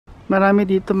Marami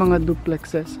dito mga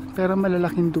duplexes. Pero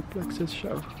malalaking duplexes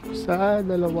siya. Sa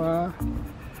 2, 3, 4,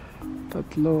 5,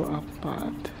 6,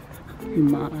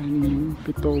 7, 8,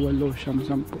 9,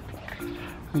 10.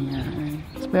 Ayan.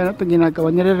 Pero ito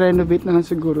ginagawa. Nire-renovate na lang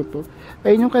siguro to.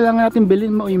 Ayun yung kailangan natin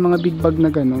bilhin mo. Yung mga big bag na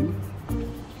ganun.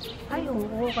 Ay,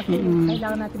 oo. Kasi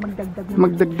kailangan natin magdagdag.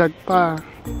 Magdagdag pa.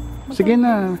 Sige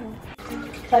na.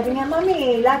 Sabi nga,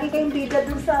 Mami, lagi kayong bida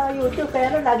dun sa YouTube.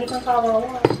 Pero lagi kang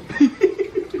kawawa.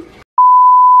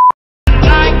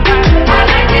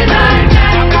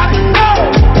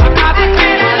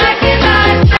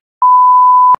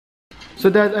 So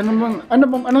dad, anong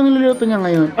niluluto niya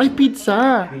ngayon? Ay,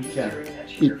 pizza!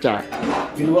 Pizza.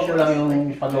 Kinuha ko lang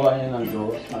yung pagawa niya ng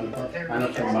dough. Ano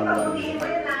siya magawa niya.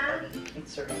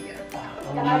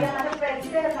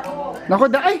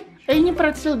 Naku, ay! Ayun yung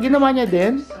pretzel. Ginawa niya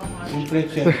din? Yung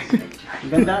pretzel.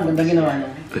 Ganda ginawa niya.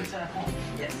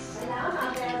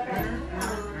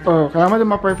 Oh, kaya mo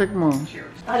ma-perfect mo.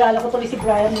 Alala ko tuloy si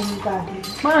Brian yung Lakad.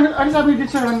 Ano sabi dito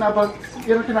sa ron about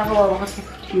yung kinakawawa ka sa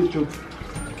YouTube?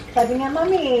 Sabi nga,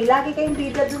 Mami, lagi kayong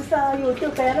bida dun sa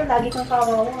YouTube, pero lagi kang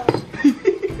kawawa.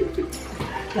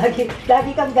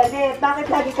 lagi kang galit.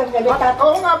 Bakit lagi kang galit?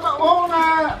 Oo nga.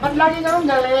 Ba't lagi ka nung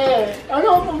galit? Ano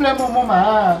ang problema mo,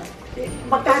 ma?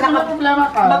 Magkano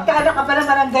ka ba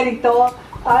naman ang ganito?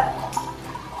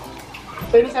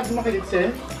 Pwede sabi mo kay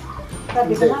Litze?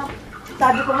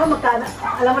 Sabi ko nga, magkano,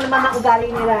 alam mo naman ang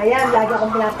ugali ni Ryan, lagi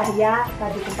akong pinapahiya.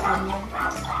 Sabi ko sa kanya.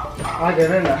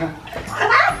 Ganun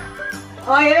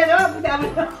Oh, yan na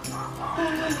naman.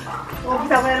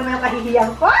 Umpisa mo na naman yung kahihiyang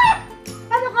ko.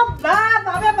 Ano ka ba?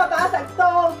 Baka may mabasag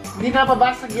to. Hindi na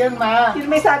babasag yan, ma. Sino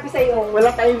may sabi sa'yo? Wala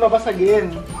tayong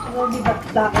babasagin. Ano, di ba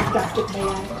dapat gasket ba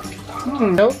yan?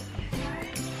 No?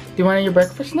 Do you want your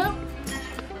breakfast now?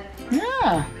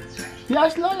 Yeah. You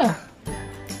ask Lola.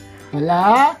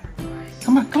 Lola?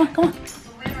 Come on.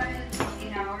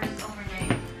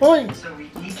 Hoy!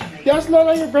 You ask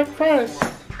Lola your breakfast.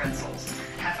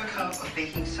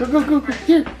 Go.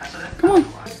 Here. Come on.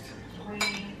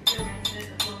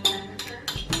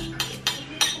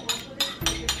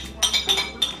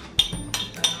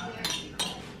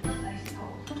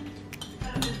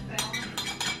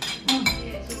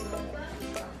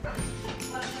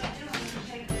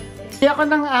 Hindi ako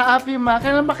nang aapi, ma.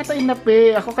 Kailan ba kita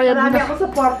inapi? Marami akong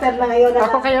supporter na ngayon.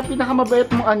 Ako kaya pinakamabait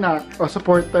mong anak. O,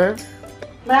 supporter?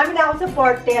 Marami na akong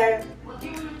supporter.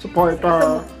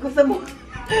 Supporter. Gusto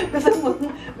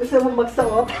mo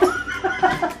magsuot?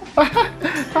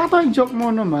 Takto ang joke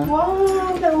mo naman.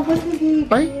 Wow, naubos ni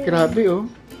Gigi. Ay, grabe oh.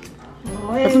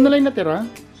 Ito na lang natira.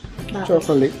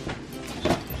 Chocolate.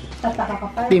 Tataka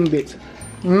ka pa. Timbits.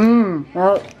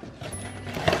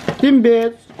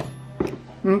 Timbits.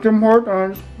 Tim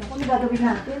Hortons. Ako, gagawin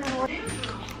natin.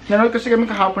 Nanood kasi kami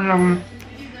kahapon ng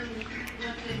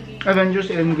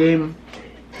Avengers Endgame.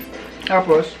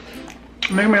 Tapos,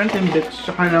 meron Timbits.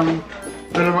 Saka ng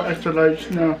 2 extra large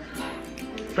na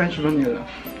French vanilla.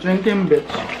 So yung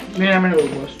Timbits, hindi namin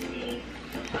naubos.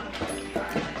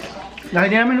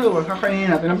 Dahil hindi namin naubos, kakainin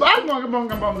natin.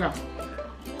 Bongga!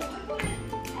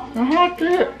 Ang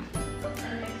hati!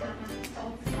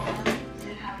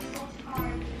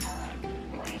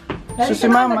 So si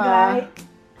Mama,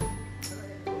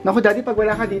 naku daddy, pag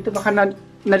wala ka dito, baka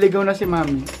naligaw na si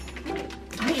Mami.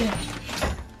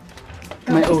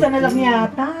 May isa na lang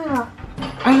yata.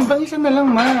 Ano ba? Isa na lang,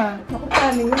 ma. Naku,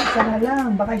 paano yun? Isa na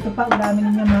lang. Baka ito pa, ulamin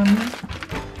niya, Mami.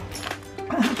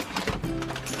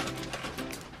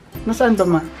 Nasaan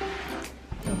ba, ma?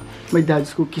 May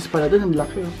dad's cookies pala doon. Ang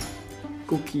laki, oh.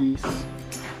 Cookies.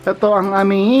 Ito ang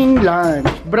aming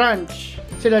lunch. Brunch.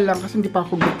 Sila lang kasi hindi pa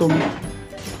ako gutom.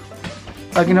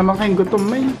 Lagi naman kayong gutom,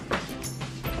 may.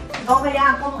 Okay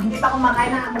yan. Kung hindi pa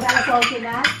kumakain na, mag-alasol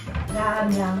sila.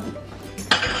 Daan lang.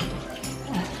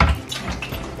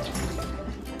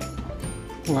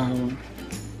 Wow.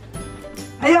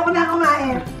 Ayoko na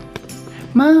kumain.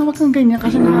 Ma, wag kang ganyan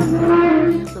kasi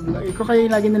sa vlog. Ikaw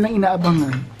kayo lagi na lang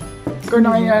inaabangan. Ikaw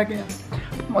na kayo lagi.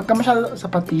 Wag ka masyado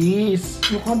sa patis.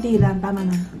 Yung konti lang, tama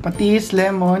na. Patis,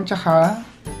 lemon, tsaka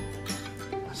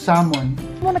salmon.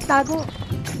 Ano nagtago?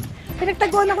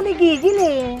 Pinagtaguan ako ni Gigil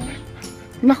eh.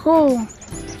 Nako,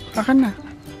 akan na.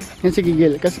 Yan si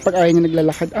Gigil, kasi pag ayaw niya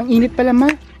naglalakad, ang init pala, ma.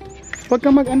 Huwag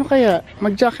ka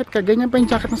mag-jacket ka, ganyan pa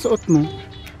yung jacket na suot mo.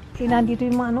 Kasi nandito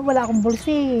yung mga wala akong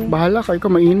bulsi. Bahala ka,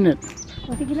 ikaw mainit.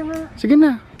 O, sige na nga. Sige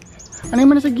na. Ano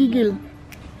yung na sa Gigil?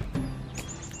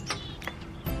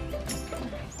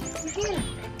 Gigil.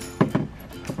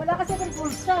 Wala kasi akong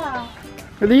bulsa.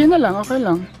 Hindi yun na lang, okay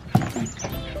lang.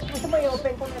 Gusto mo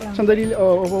i-open ko na lang. Sandali,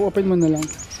 open mo na lang.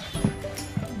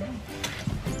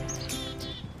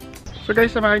 So So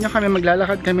guys, samahan nyo kami,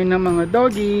 maglalakad kami ng mga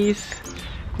doggies.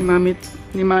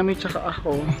 Ni Mami tsaka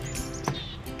ako.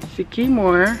 Si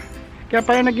Kimor, kaya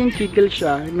parang naging Kiggle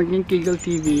siya, naging Kiggle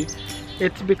TV.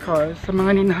 It's because, sa mga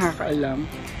hindi nakakaalam,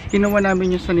 kinuha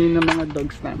namin yung sanay ng mga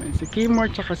dogs namin. Si Kimor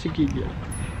tsaka si Kiggle.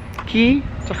 Ki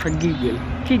tsaka Giggle.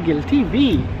 Kiggle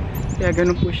TV. Kaya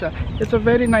ganun po siya. It's a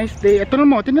very nice day. Ito na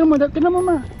mo, tinan mo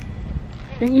ma.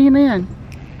 Yung ihi na yan.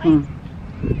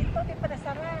 Ito, di pa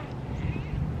nasara.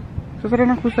 Sasara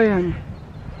ng kusa yan.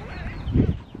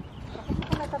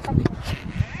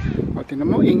 O, tinan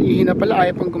mo, yung ihi na pala,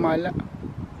 ayaw pang gumala.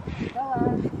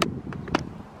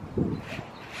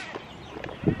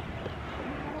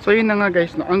 So yun na nga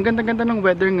guys, no? Ang ganda-ganda ng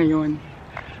weather ngayon.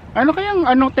 Ano kayang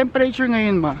temperature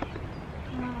ngayon ma?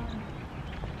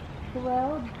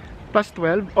 12. Plus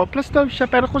 12? O, plus 12 siya.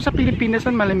 Pero kung sa Pilipinas,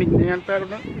 malamig na yan. Pero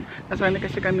nasanay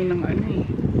kasi kami ng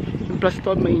yung plus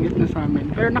 12 mainit na sa amin.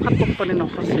 Pero nakatok pa rin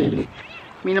ako kasi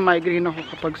minamigraine ako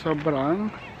kapag sobrang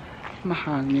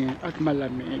mahangin at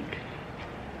malamig.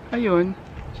 Ayun.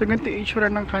 So ganito yung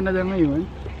itsura ng Canada ngayon.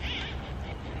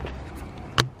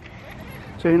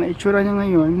 So yun ang itsura niya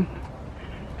ngayon.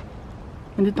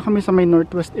 Nandito kami sa may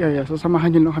northwest area. So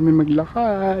samahan nyo lang kami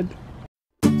maglakad.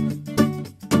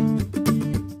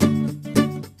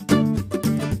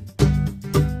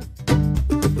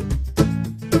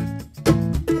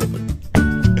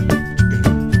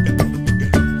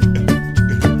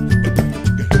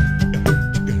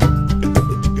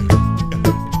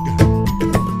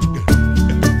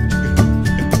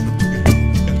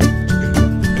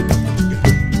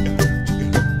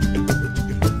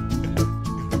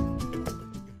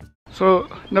 So,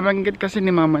 nabanggit kasi ni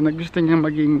Mama na gusto niya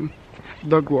maging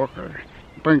dog walker.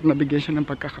 Parang nabigyan siya ng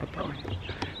pagkakataon.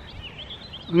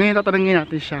 Ngayon tatanungin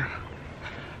natin siya.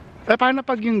 Paano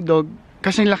pag yung dog,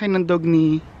 kasi laki ng dog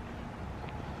ni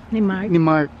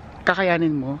Mark,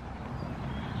 kakayanin mo?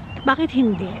 Bakit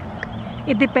hindi?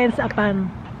 It depends upon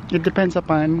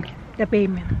the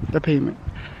payment.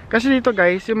 Kasi dito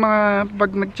guys, yung mga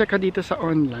pag nag-check ka dito sa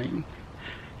online,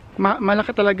 malaki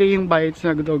talaga yung bayad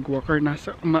sa dog walker.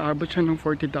 Umaabot siya ng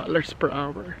 $40 per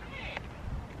hour.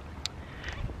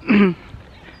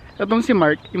 Itong si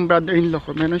Mark, yung brother-in-law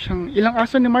ko, meron siyang, ilang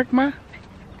aso ni Mark ma?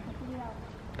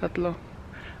 3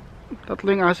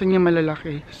 yung aso niya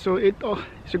malalaki. So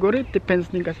siguro it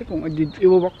depends din kasi kung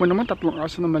iwawak mo naman 3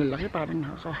 aso na malalaki, parang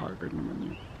nakaka-haggard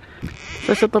naman yun.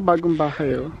 So ito bagong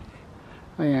bahay oh.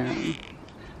 Ayan.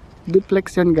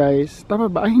 Duplex yan guys. Tama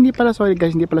ba? Ay hindi pala, sorry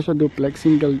guys, hindi pala siya duplex,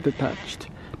 single detached.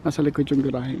 Nasa likod yung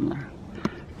garahe niya.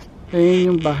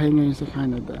 Ayan yung bahay ngayon sa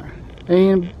Canada. Ayan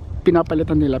yung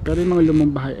pinapalitan nila, pero yung mga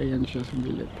lumang bahay, ayan siya sa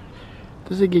gilid.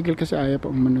 Tapos si Giggle kasi ayaw pa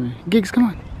umano eh. Gigs,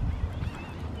 come on!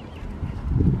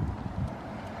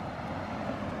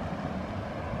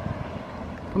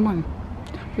 Come on.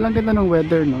 Walang ganda ng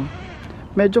weather, no?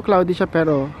 Medyo cloudy siya,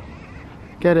 pero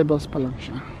caribels pa lang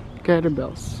siya.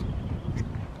 Caribels.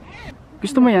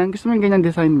 Gusto mo yan? Gusto mo yung ganyan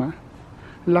design ma?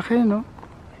 Laki, no?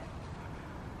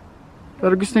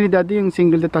 Pero gusto ni Daddy yung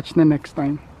single detached na next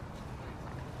time.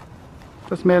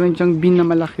 Tapos meron diyang bin na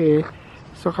malaki.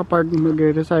 So kapag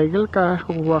mag-recycle ka,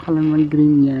 kukuha ka lang ng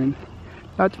green yan.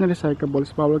 Lahat yung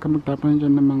recyclables. Bawal ka magtapon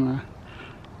dyan ng mga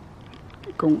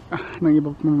ng iba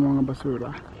pang mga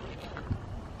basura.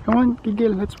 Come on,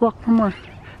 Kigil. Let's walk for more.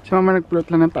 Si Mama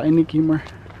nagplot lang ng tayo ni Kimor.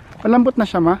 Malambot na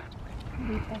siya, ma?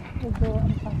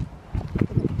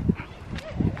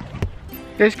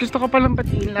 Guys, gusto ko palang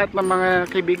batiin lahat ng mga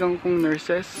kaibigan kong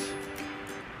nurses,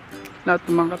 lahat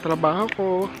ng mga katrabaho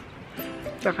ko,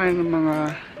 tsaka ng mga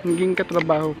naging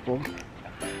katrabaho ko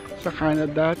sa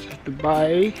Canada, sa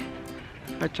Dubai,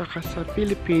 at saka sa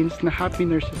Philippines na Happy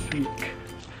Nurses Week.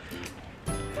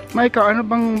 Maika, ano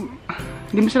bang,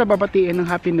 hindi mo sila babatiin ng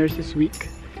Happy Nurses Week?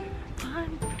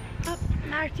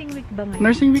 Nursing Week ba ngayon?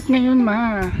 Nursing Week ngayon,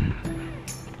 ma.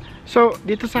 So,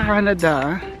 dito sa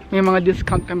Canada, may mga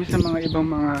discount kami sa mga ibang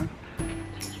mga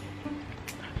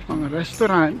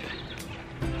restaurant.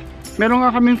 Meron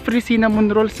nga kaming free cinnamon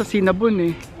roll sa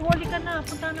Cinnabon eh. Huli ka na,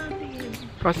 punta natin.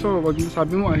 Kaso, wag mo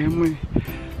sabi mo, ayaw mo eh.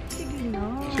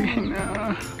 Sige na.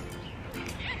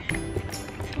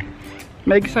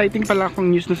 May exciting pala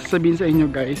akong news na sasabihin sa inyo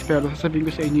guys, pero sasabihin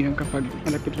ko sa inyo yung kapag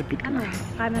malapit-lapit na.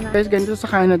 Canada? Guys, ganito sa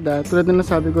Canada, tulad na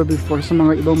nasabi ko before sa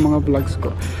mga ibang mga vlogs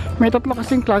ko. May 3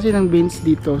 kasing klase ng beans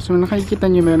dito. So nakikita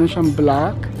nyo, meron siyang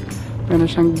black, meron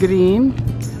siyang green,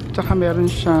 tsaka meron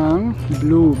siyang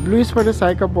blue. Blue is for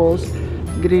recyclables,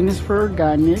 green is for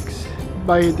organics,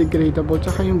 biodegradable,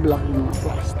 tsaka yung black yung mga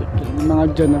plastic, yung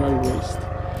mga general waste.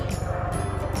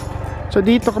 So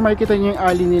dito kung makikita nyo yung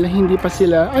alley nila, hindi pa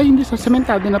sila, ay hindi sa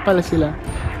sementado na pala sila.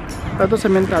 Ito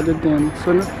sementado din.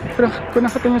 So, pero kung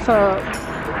nakita nyo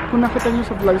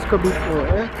sa vlogs ko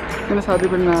before,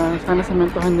 sinasabi ko na sana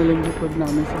sementohan nila yung likod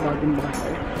namin sa bagong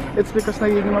bahay. It's because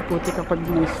nagiging maputi kapag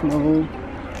may snow.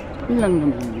 Yun lang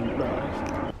naman yun, guys.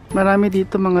 Marami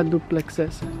dito mga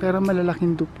duplexes, pero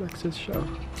malalaking duplexes siya.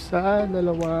 1, 2, 3,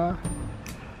 4,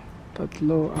 5,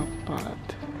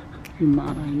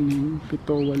 6, 7, 8, 9, 10.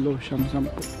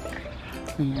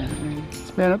 Ayan.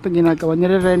 Pero ito ginagawa,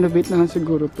 nire-renovate na lang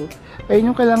siguro to.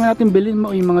 Ayun yung kailangan natin bilhin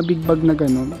mo, yung mga big bag na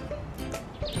gano'n.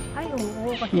 Ay,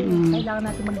 oo, kasi kailangan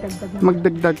natin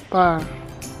magdagdag pa.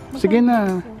 Sige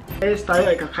na. Guys, tayo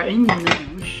ay kakain na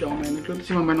ng siomay. Nagluto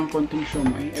si mama ng konting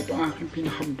siomay. Ito ang aking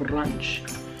pinaka-brunch.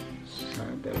 Sa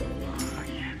dalawa.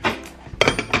 Ayan.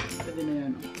 Pwede na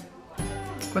yan.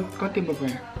 Konti ba ba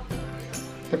yan?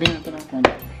 Sabihin natin ang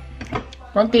konti.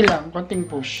 Konti lang. Konting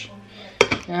push.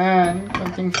 Yan.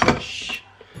 Konting push.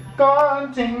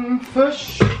 Konting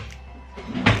push.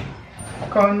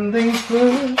 Konting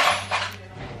push.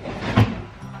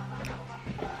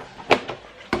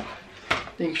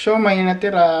 Yung siomay na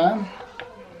natira.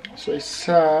 So,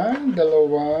 1, 2, 3.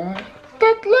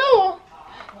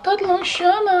 Tatlong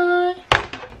siomay.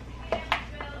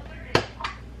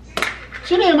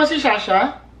 Sino yun? Si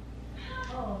Sasha?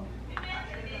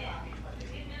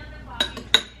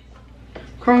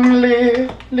 Kung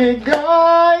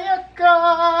ligaya ka.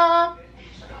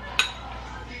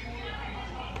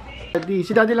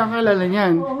 Si Daddy lang kalala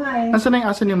niyan. Oo nga eh. Nasaan na yung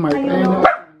aso ni Mark? Ayun. Ayun.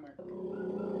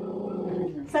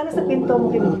 Sana sa pinto mo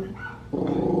kinuna.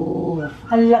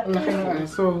 Hala. Ang laki ng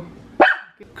aso.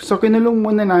 So, kinulong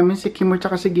muna namin si Kimur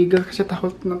tsaka si Giga kasi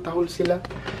tahol ng tahol sila.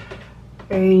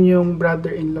 Ayun yung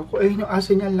brother-in-law ko. Ayun yung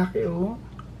aso niya, laki oh.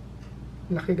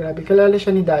 Laki, grabe. Kalala siya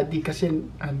ni Daddy kasi,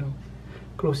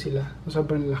 close sila.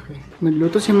 Sobrang laki.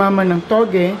 Nagluto si Mama ng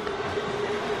toge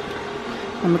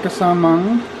na may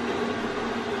kasamang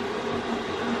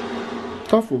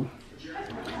tofu.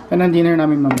 Yan ang dinner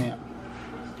namin mamaya.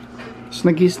 Tapos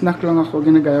nag-snack lang ako.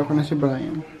 Ginagaya ko na si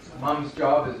Brian. Mom's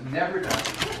job is never done.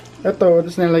 Ito,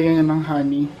 tapos nilagyan niya ng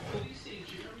honey.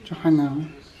 Tsaka ng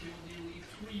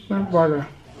water.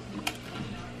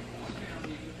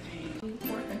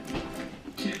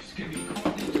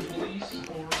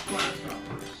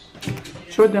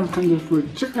 Show them kind of food.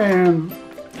 Chicken.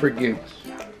 Forgives.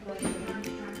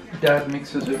 Dad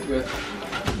mixes it with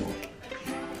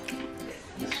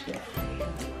this stuff.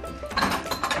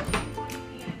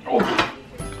 Oh.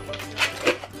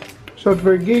 So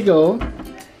for giggle,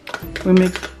 we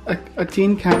make a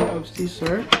tin can of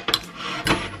Caesar.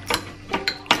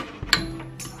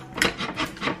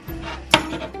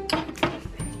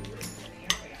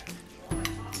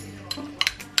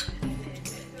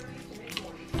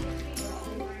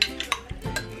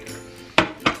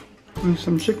 And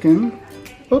some chicken.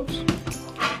 Oops.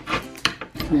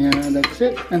 Yeah, that's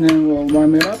it. And then we'll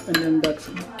warm it up, and then that's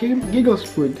Giggle's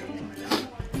food.